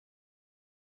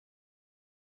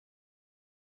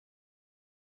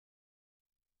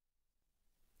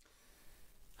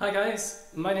Hi guys,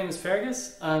 my name is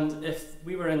Fergus, and if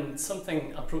we were in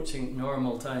something approaching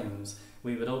normal times,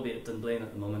 we would all be at Dunblane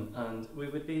at the moment and we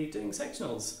would be doing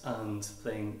sectionals and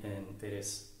playing in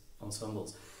various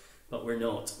ensembles. But we're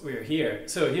not, we're here.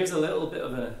 So here's a little bit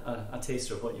of a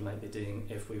taster of what you might be doing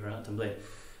if we were at Dunblane.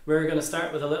 We're going to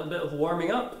start with a little bit of warming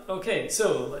up. Okay,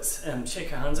 so let's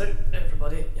shake our hands out,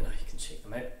 everybody. You know, you can shake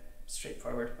them out straight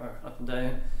forward or up and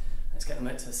down. Let's get them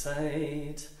out to the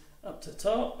side. Up to the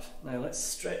top. Now let's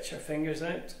stretch our fingers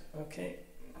out. Okay,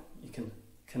 you can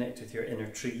connect with your inner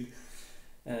tree.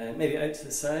 Maybe out to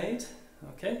the side.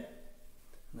 Okay, and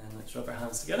then let's rub our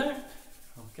hands together.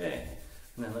 Okay,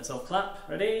 and then let's all clap.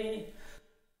 Ready?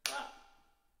 Clap.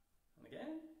 And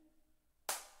again.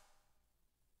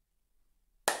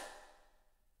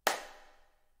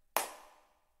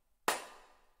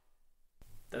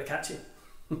 Did I catch you?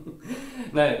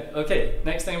 Now, okay,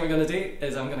 next thing we're going to do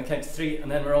is I'm going to count to 3 and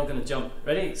then we're all going to jump.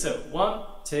 Ready? So, 1,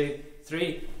 2,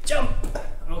 3, jump!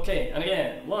 Okay, and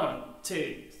again, 1,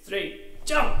 2, 3,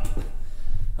 jump!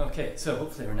 Okay, so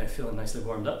hopefully we're now feeling nicely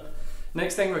warmed up.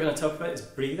 Next thing we're going to talk about is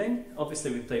breathing.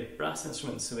 Obviously we play brass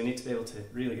instruments, so we need to be able to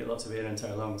really get lots of air into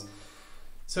our lungs.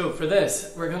 So for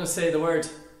this, we're going to say the word,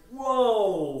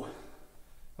 whoa!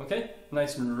 Okay,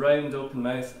 nice and round open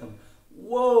mouth and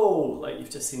whoa, like you've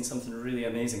just seen something really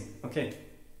amazing. Okay,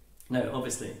 now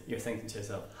obviously you're thinking to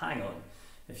yourself, hang on,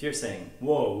 if you're saying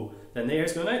whoa, then the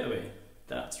air's going out the way.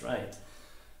 That's right.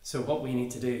 So what we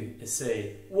need to do is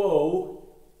say whoa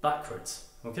backwards,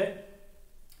 okay?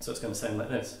 So it's going to sound like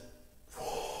this.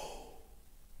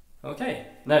 Okay,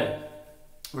 now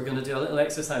we're going to do a little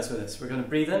exercise with this. We're going to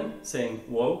breathe in, saying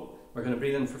whoa. We're going to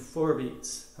breathe in for 4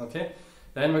 beats, okay?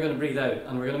 Then we're going to breathe out,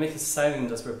 and we're going to make a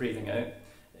sound as we're breathing out.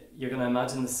 You're going to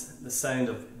imagine the sound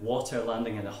of water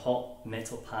landing in a hot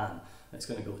metal pan. It's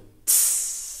going to go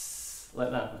tss, like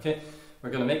that, okay? We're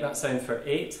going to make that sound for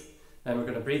 8, then we're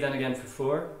going to breathe in again for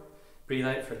 4, breathe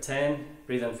out for 10,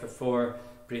 breathe in for 4,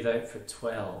 breathe out for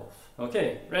 12.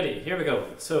 Okay, ready, here we go.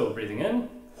 So, breathing in.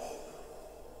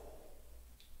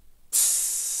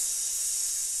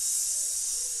 Tss,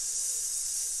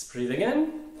 breathing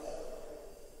in.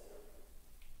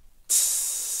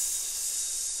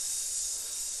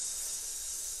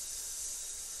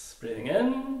 Breathing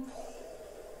in.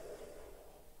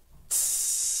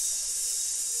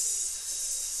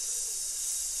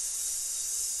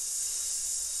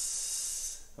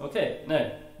 Okay,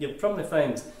 now you'll probably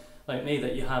find, like me,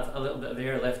 that you have a little bit of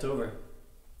air left over.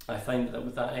 I find that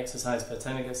with that exercise, by the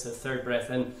time it gets to the 3rd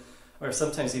breath in, or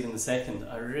sometimes even the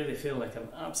 2nd, I really feel like I'm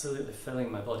absolutely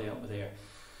filling my body up with air.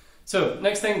 So,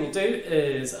 next thing we'll do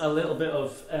is a little bit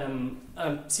of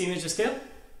C major scale.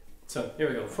 So here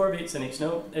we go, 4 beats in each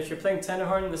note. If you're playing tenor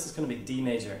horn, this is going to be D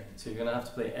major. So you're going to have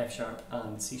to play F sharp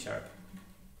and C sharp.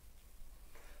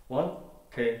 1,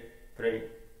 2, 3.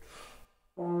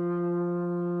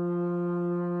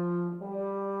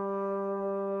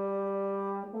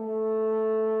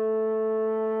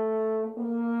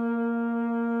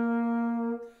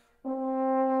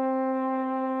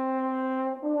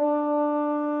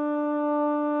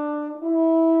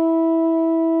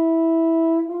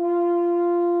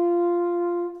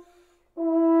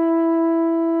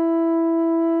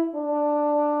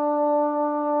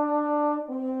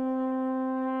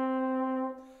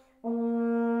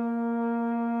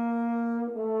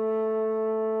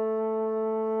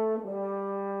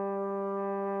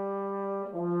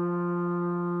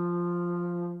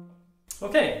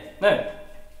 Okay, now,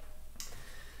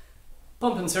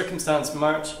 Pomp and Circumstance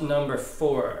March number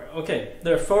 4. Okay,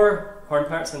 there are 4 horn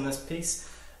parts in this piece.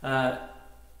 They're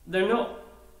not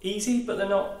easy, but they're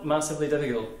not massively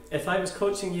difficult. If I was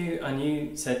coaching you and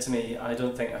you said to me, I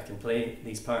don't think I can play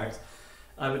these parts,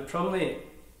 I would probably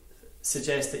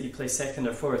suggest that you play 2nd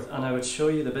or 4th, and I would show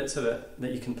you the bits of it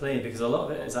that you can play, because a lot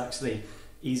of it is actually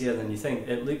easier than you think.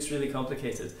 It looks really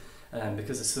complicated.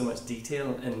 Because there's so much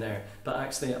detail in there, but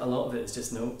actually a lot of it is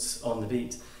just notes on the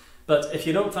beat. But if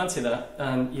you don't fancy that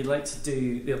and you'd like to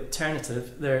do the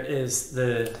alternative, there is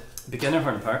the beginner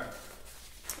horn part,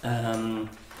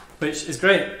 which is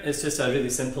great. It's just a really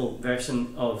simple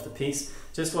version of the piece.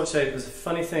 Just watch out, there's a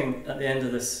funny thing at the end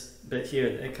of this bit here.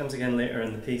 It comes again later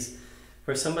in the piece,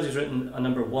 where somebody's written a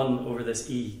number 1 over this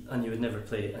E, and you would never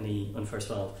play an E on first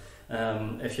valve.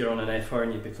 If you're on an F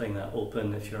horn, you'd be playing that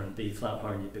open. If you're on B flat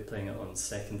horn, you'd be playing it on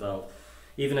 2nd valve.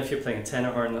 Even if you're playing a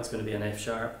tenor horn, that's going to be an F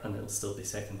sharp, and it'll still be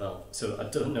 2nd valve. So I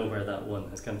don't know where that 1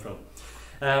 has come from.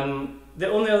 The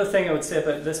only other thing I would say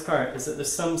about this part is that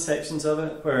there's some sections of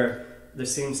it where there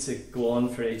seems to go on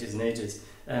for ages and ages.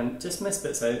 Just miss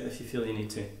bits out if you feel you need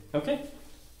to. Okay?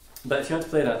 But if you want to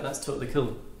play that, that's totally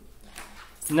cool.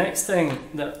 Next thing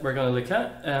that we're going to look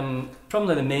at,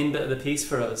 probably the main bit of the piece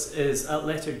for us, is at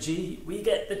letter G, we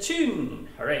get the tune.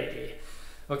 Hooray!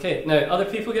 Okay, now other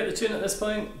people get the tune at this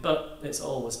point, but it's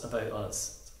always about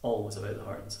us. It's always about the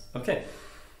horns. Okay.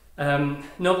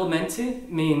 Nobilmente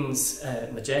means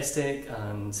majestic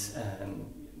and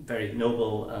very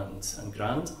noble and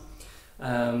grand.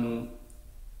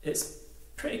 It's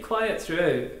pretty quiet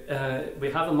throughout.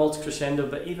 We have a multi-crescendo,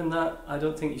 but even that, I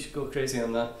don't think you should go crazy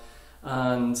on that.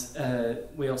 And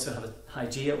we also have a high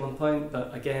G at one point,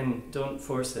 but again, don't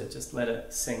force it, just let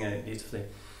it sing out beautifully.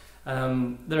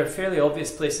 There are fairly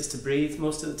obvious places to breathe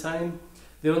most of the time.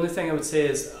 The only thing I would say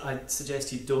is I'd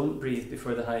suggest you don't breathe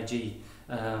before the high G,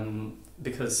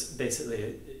 because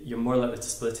basically you're more likely to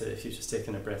split it if you've just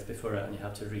taken a breath before it and you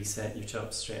have to reset your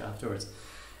chops straight afterwards.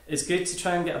 It's good to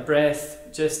try and get a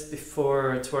breath just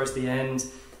before, towards the end.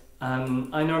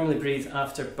 I normally breathe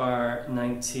after bar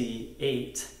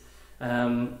 98.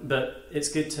 But it's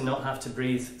good to not have to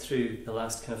breathe through the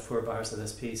last kind of 4 bars of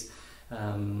this piece.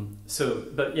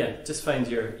 But yeah, just find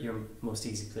your most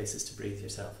easy places to breathe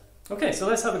yourself. Okay, so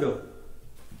let's have a go.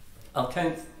 I'll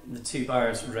count the 2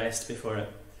 bars rest before it.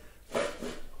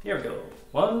 Here we go.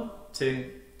 1,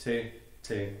 2, 2,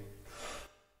 2.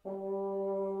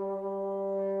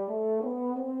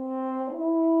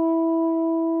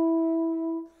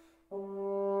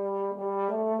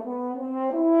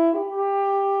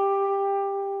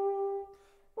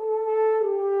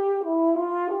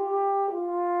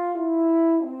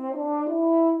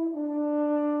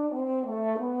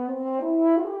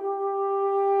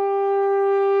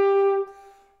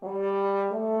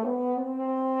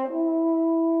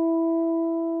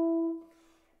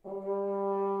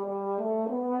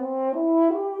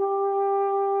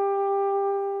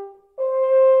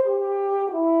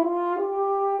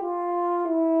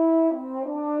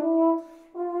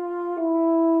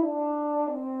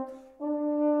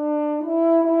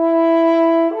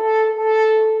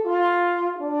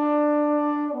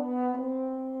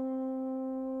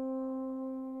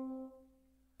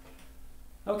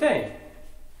 Okay.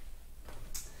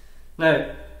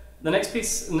 Now, the next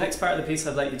part of the piece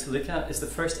I'd like you to look at is the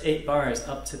first 8 bars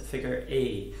up to figure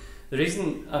A. The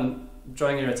reason I'm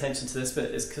drawing your attention to this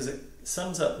bit is because it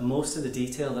sums up most of the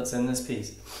detail that's in this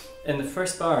piece. In the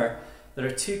first bar, there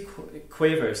are 2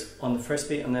 quavers on the first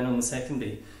beat and then on the second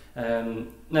beat. Now,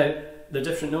 there are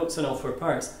different notes on all 4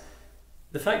 parts.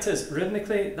 The fact is,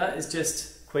 rhythmically, that is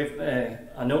just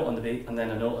a note on the beat and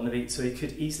then a note on the beat, so he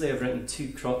could easily have written 2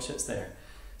 crotchets there.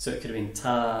 So it could have been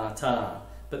ta, ta.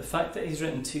 But the fact that he's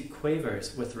written 2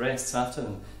 quavers with rests after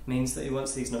them means that he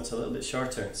wants these notes a little bit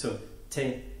shorter. So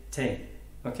te, te.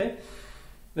 Okay?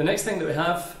 The next thing that we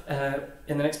have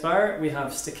in the next bar, we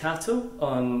have staccato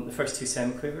on the first 2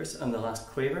 semiquavers and the last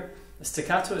quaver. A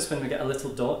staccato is when we get a little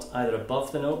dot either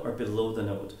above the note or below the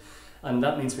note. And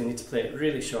that means we need to play it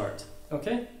really short.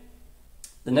 Okay?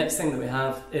 The next thing that we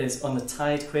have is on the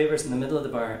tied quavers in the middle of the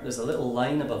bar, there's a little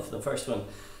line above the first one.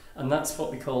 And that's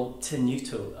what we call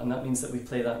tenuto, and that means that we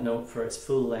play that note for its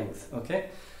full length, okay?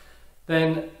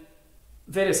 Then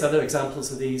various other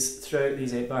examples of these throughout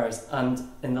these 8 bars, and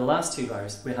in the last 2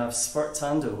 bars we have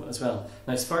sforzando as well.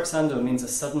 Now sforzando means a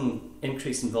sudden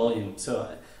increase in volume,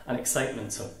 so an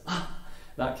excitement, so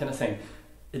that kind of thing.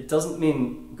 It doesn't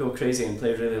mean go crazy and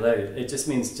play really loud, it just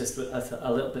means just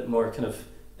a little bit more kind of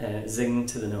zing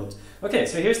to the note. Okay,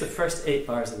 so here's the first 8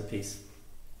 bars of the piece.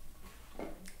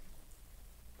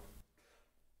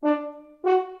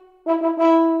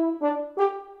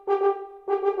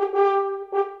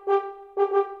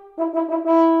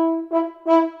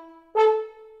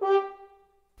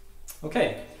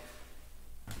 Okay,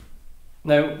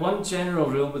 now one general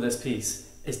rule with this piece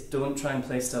is don't try and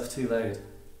play stuff too loud.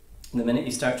 The minute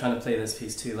you start trying to play this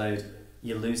piece too loud,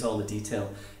 you lose all the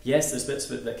detail. Yes, there's bits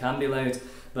of it that can be loud,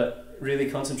 but really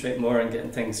concentrate more on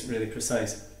getting things really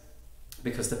precise.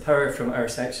 Because the power from our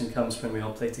section comes when we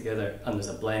all play together and there's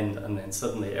a blend, and then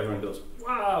suddenly everyone goes,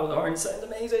 wow, the horns sound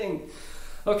amazing!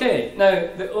 Okay,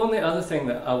 now the only other thing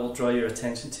that I will draw your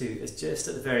attention to is just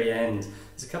at the very end.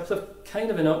 There's a couple of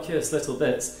kind of innocuous little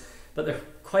bits, but they're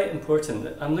quite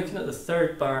important. I'm looking at the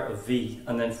 3rd bar of V,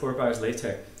 and then 4 bars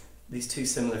later, these 2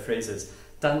 similar phrases.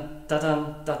 Dan, da,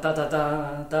 dan, da, da, da,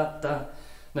 da, da, da.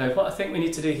 Now what I think we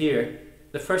need to do here,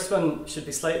 the first one should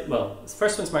be the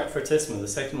first one's marked fortissimo, the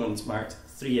second one's marked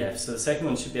 3F, so the second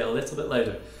one should be a little bit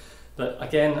louder. But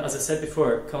again, as I said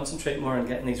before, concentrate more on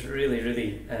getting these really,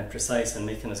 really precise and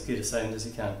making as good a sound as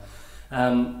you can.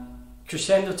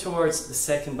 Crescendo towards the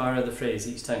 2nd bar of the phrase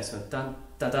each time, so dan,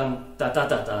 da, dan, da, da,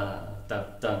 da, da, da,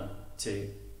 dan, 2,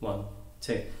 1,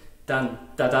 2, dan,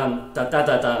 da, dan, da, da,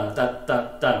 da, da, da,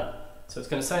 da, da. So it's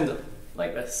going to sound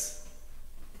like this.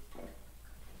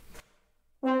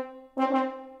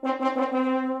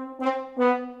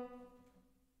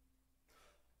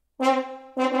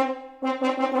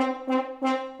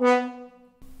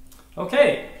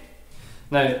 Okay,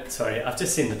 now, sorry, I've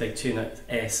just seen the big tune at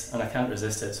S and I can't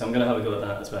resist it, so I'm going to have a go at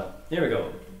that as well. Here we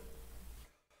go.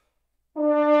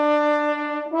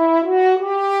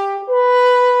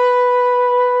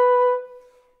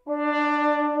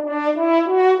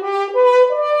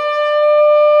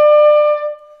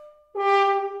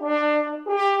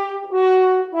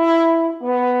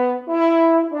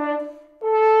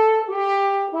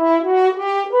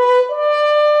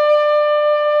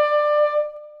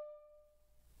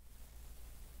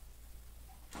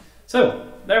 So,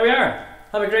 there we are.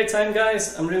 Have a great time,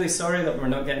 guys. I'm really sorry that we're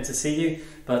not getting to see you,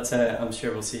 but I'm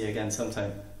sure we'll see you again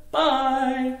sometime.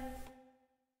 Bye!